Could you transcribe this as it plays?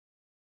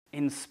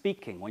in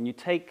speaking, when you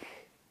take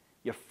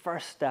your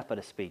first step at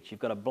a speech, you've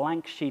got a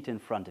blank sheet in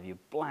front of you,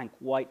 blank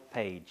white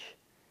page.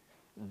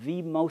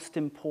 The most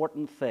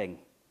important thing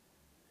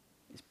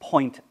is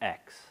point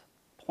X.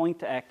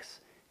 Point X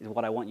is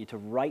what I want you to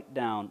write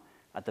down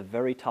at the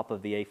very top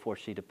of the A4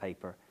 sheet of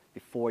paper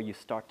before you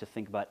start to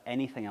think about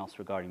anything else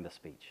regarding the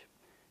speech.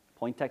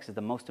 Point X is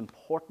the most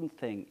important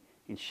thing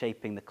in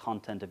shaping the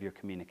content of your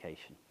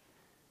communication.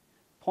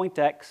 Point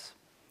X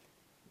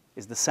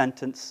is the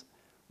sentence,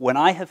 "When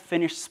I have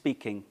finished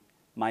speaking,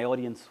 my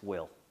audience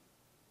will."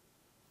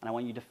 And I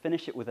want you to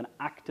finish it with an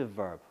active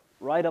verb,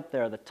 right up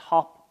there at the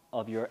top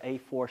of your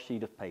A4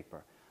 sheet of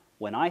paper.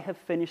 When I have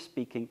finished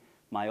speaking,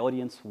 my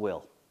audience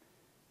will.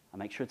 And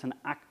make sure it's an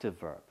active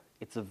verb.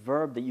 It's a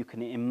verb that you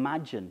can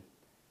imagine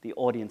the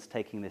audience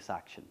taking this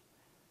action.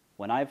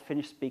 When I have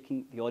finished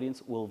speaking, the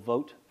audience will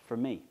vote for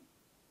me.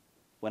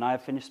 When I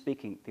have finished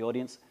speaking, the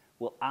audience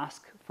will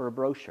ask for a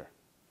brochure.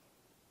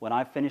 When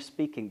I've finished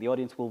speaking, the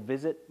audience will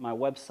visit my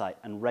website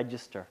and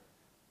register.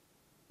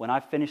 When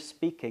I've finished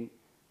speaking,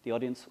 the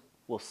audience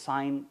will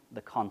sign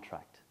the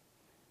contract.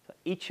 So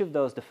each of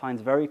those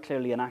defines very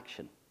clearly an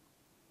action.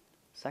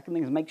 Second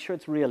thing is make sure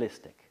it's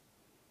realistic.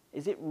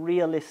 Is it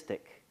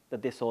realistic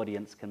that this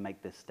audience can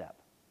make this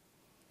step?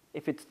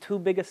 If it's too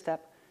big a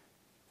step,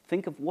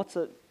 think of what's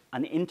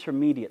an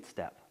intermediate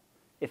step.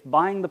 If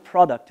buying the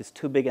product is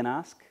too big an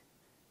ask,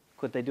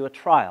 could they do a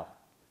trial?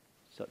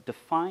 So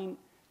define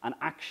an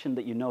action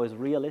that you know is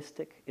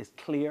realistic, is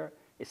clear,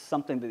 is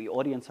something that the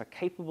audience are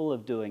capable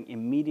of doing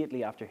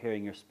immediately after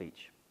hearing your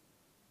speech.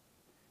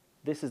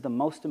 This is the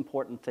most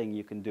important thing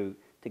you can do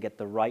to get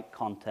the right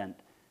content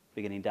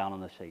beginning down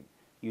on the sheet.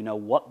 You know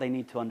what they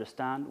need to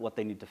understand, what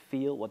they need to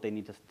feel, what they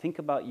need to think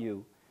about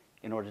you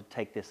in order to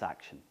take this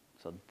action.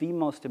 So the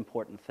most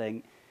important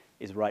thing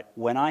is write,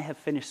 "When I have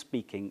finished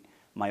speaking,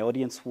 my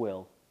audience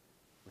will,"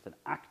 with an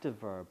active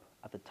verb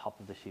at the top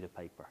of the sheet of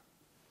paper.